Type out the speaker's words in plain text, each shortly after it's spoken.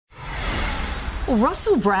Well,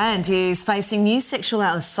 Russell Brand is facing new sexual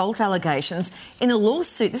assault allegations in a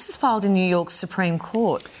lawsuit. This is filed in New York's Supreme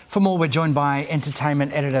Court. For more, we're joined by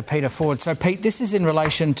entertainment editor Peter Ford. So, Pete, this is in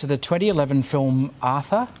relation to the 2011 film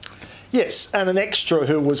Arthur? Yes, and an extra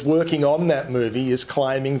who was working on that movie is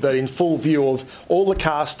claiming that in full view of all the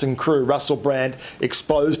cast and crew, Russell Brand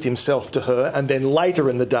exposed himself to her and then later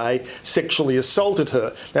in the day sexually assaulted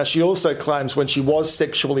her. Now, she also claims when she was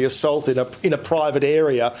sexually assaulted in a private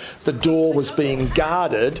area, the door was being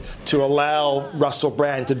guarded to allow Russell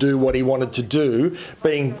Brand to do what he wanted to do,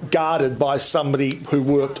 being guarded by somebody who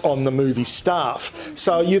worked on the movie staff.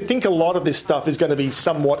 So you think a lot of this stuff is going to be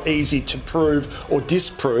somewhat easy to prove or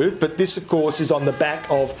disprove, but this, of course, is on the back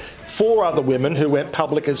of 4 other women who went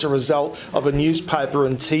public as a result of a newspaper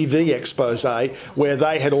and TV expose where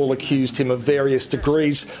they had all accused him of various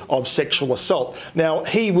degrees of sexual assault. Now,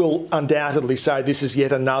 he will undoubtedly say this is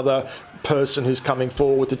yet another person who's coming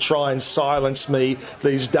forward to try and silence me,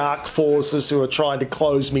 these dark forces who are trying to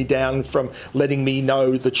close me down from letting me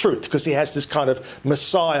know the truth, because he has this kind of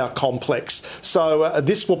messiah complex. So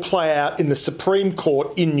this will play out in the Supreme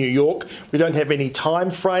Court in New York. We don't have any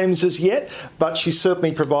time frames as yet, but she's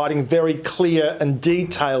certainly providing very clear and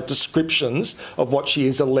detailed descriptions of what she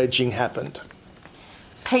is alleging happened.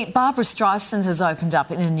 Pete, Barbra Streisand has opened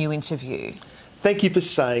up in a new interview. Thank you for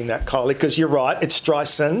saying that, Kylie, because you're right, it's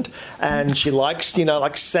Streisand, and she likes,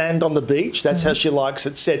 like sand on the beach. That's how she likes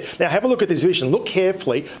it said. Now, have a look at this vision. Look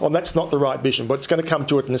carefully. Oh, that's not the right vision, but it's going to come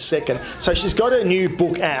to it in a second. So she's got her new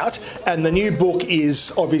book out, and the new book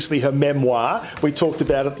is obviously her memoir. We talked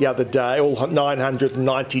about it the other day, all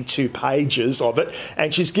 992 pages of it,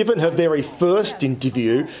 and she's given her very first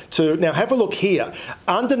interview to... Now, have a look here.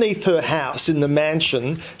 Underneath her house in the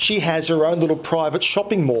mansion, she has her own little private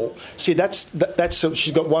shopping mall. See,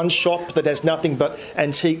 she's got one shop that has nothing but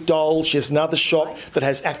antique dolls. She has another shop that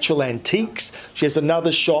has actual antiques. She has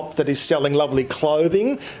another shop that is selling lovely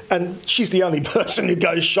clothing. And she's the only person who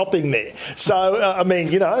goes shopping there. So,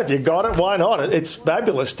 if you got it, why not? It's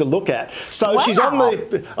fabulous to look at. So She's on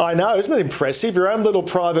the... I know, isn't it impressive? Your own little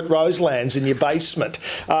private Roselands in your basement.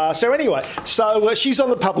 She's on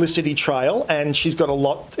the publicity trail and she's got a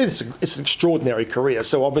lot... It's an extraordinary career.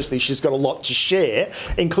 So obviously she's got a lot to share,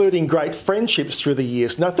 including great friendships through the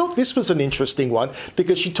years. And I thought this was an interesting one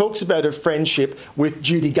because she talks about her friendship with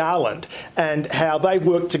Judy Garland and how they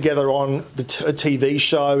worked together on a TV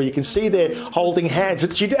show. You can see they're holding hands.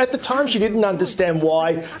 At the time, she didn't understand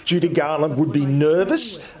why Judy Garland would be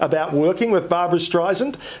nervous about working with Barbra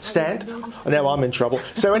Streisand. Now I'm in trouble.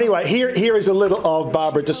 So anyway, here is a little of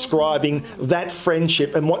Barbra describing that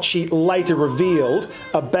friendship and what she later revealed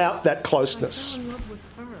about that closeness.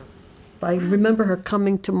 I remember her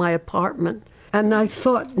coming to my apartment, and I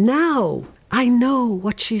thought, now I know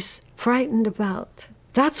what she's frightened about.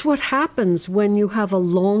 That's what happens when you have a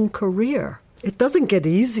long career. It doesn't get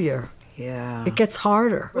easier. Yeah. It gets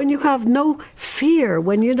harder. When you have no fear,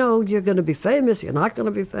 when you know you're going to be famous, you're not going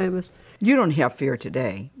to be famous. You don't have fear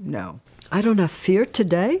today, no. I don't have fear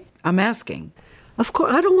today? I'm asking. Of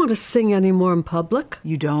course, I don't want to sing anymore in public.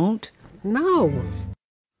 You don't? No.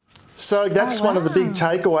 So that's one of the big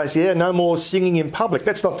takeaways, no more singing in public.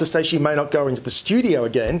 That's not to say she may not go into the studio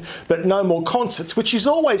again, but no more concerts, which she's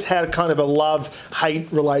always had a kind of a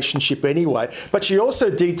love-hate relationship anyway. But she also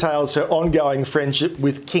details her ongoing friendship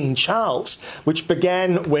with King Charles, which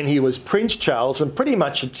began when he was Prince Charles and pretty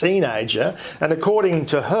much a teenager. And according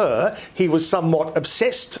to her, he was somewhat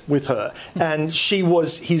obsessed with her. And she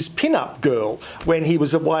was his pin-up girl when he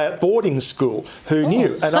was away at boarding school. Who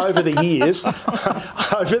knew? And over the years...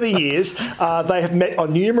 they have met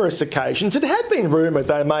on numerous occasions. It had been rumoured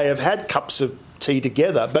they may have had cups of tea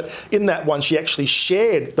together, but in that one she actually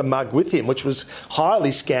shared the mug with him, which was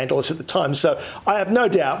highly scandalous at the time. So I have no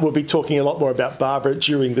doubt we'll be talking a lot more about Barbra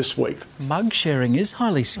during this week. Mug sharing is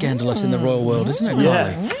highly scandalous in the royal world, isn't it,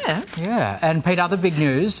 Kylie? Yeah. And Pete, other big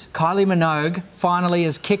news, Kylie Minogue finally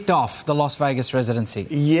has kicked off the Las Vegas residency.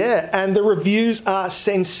 Yeah, and the reviews are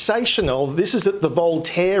sensational. This is at the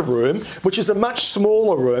Voltaire Room, which is a much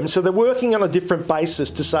smaller room, so they're working on a different basis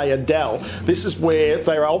to, say, Adele. This is where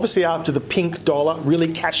they're obviously after the pink dollar,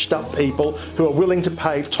 really cashed up people who are willing to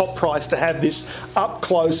pay top price to have this up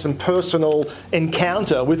close and personal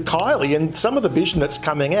encounter with Kylie. And some of the vision that's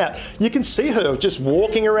coming out, you can see her just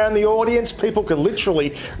walking around the audience. People can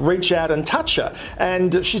literally reach out and touch her.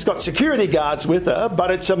 And she's got security guards with her,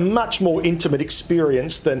 but it's a much more intimate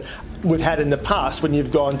experience than we've had in the past when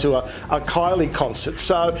you've gone to a Kylie concert.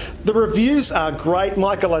 So the reviews are great.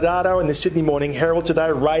 Michael Lodato in the Sydney Morning Herald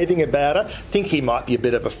today raving about her. Think he might be a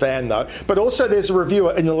bit of a fan though. But also also there's a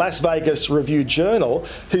reviewer in the Las Vegas Review-Journal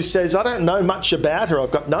who says, I don't know much about her,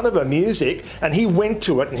 I've got none of her music, and he went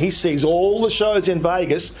to it and he sees all the shows in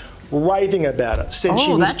Vegas raving about it. Said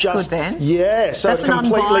she was that's just good then. Yeah, so that's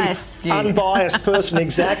completely an unbiased person,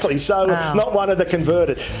 exactly. So not one of the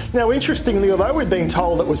converted. Now, interestingly, although we've been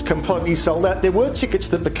told it was completely sold out, there were tickets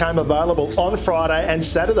that became available on Friday and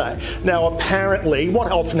Saturday. Now, apparently, what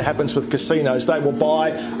often happens with casinos, they will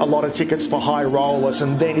buy a lot of tickets for high rollers,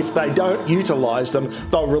 and then if they don't utilise them,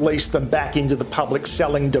 they'll release them back into the public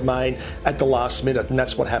selling domain at the last minute, and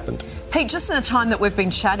that's what happened. Pete, just in the time that we've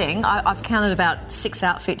been chatting, I've counted about 6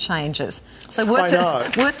 outfit changes. So worth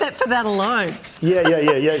it for that alone. Yeah,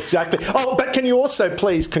 exactly. Oh, but can you also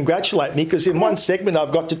please congratulate me, because in one segment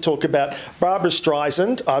I've got to talk about Barbra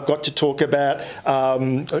Streisand, I've got to talk about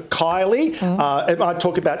Kylie, I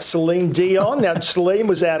talk about Celine Dion. Now, Celine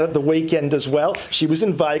was out at the weekend as well. She was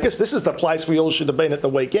in Vegas. This is the place we all should have been at the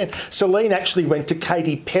weekend. Celine actually went to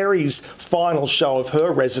Katy Perry's final show of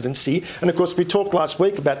her residency. And, of course, we talked last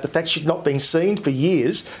week about the fact she'd not been seen for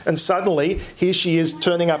years. And suddenly, here she is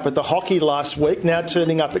turning up at the hockey last week, now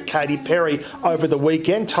turning up at Katy Perry over the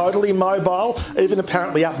weekend, totally mobile, even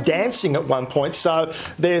apparently up dancing at one point. So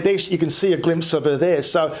there you can see a glimpse of her there.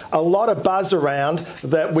 So a lot of buzz around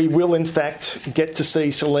that we will, in fact, get to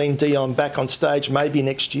see Celine Dion back on stage maybe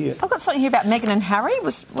next year. I've got something here about Meghan and Harry.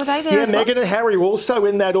 Were they there as well? Yeah, Meghan and Harry were also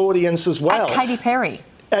in that audience as well. At Katy Perry.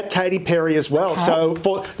 At Katy Perry as well. Okay. So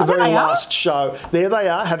for the very last show, there they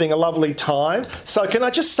are having a lovely time. So can I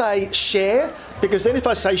just say share? Because then if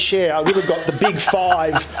I say share, I would have got the big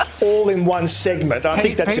 5 all in one segment. I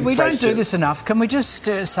think that's Pete, impressive. we don't do this enough. Can we just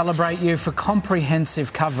celebrate you for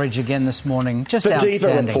comprehensive coverage again this morning? Just the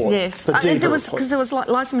outstanding. Diva Report. Yes. The Diva Because there was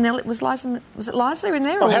Liza Minnelli. Was it Liza in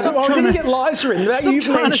there? I didn't get Liza in. Stop You've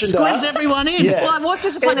trying to mentioned squeeze her. everyone in. Yeah. Well, I was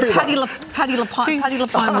disappointed that Patti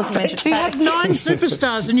LuPone wasn't mentioned. He had 9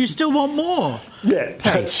 superstars and you still want more. Yeah,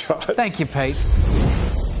 that's right. Thank you, Pete.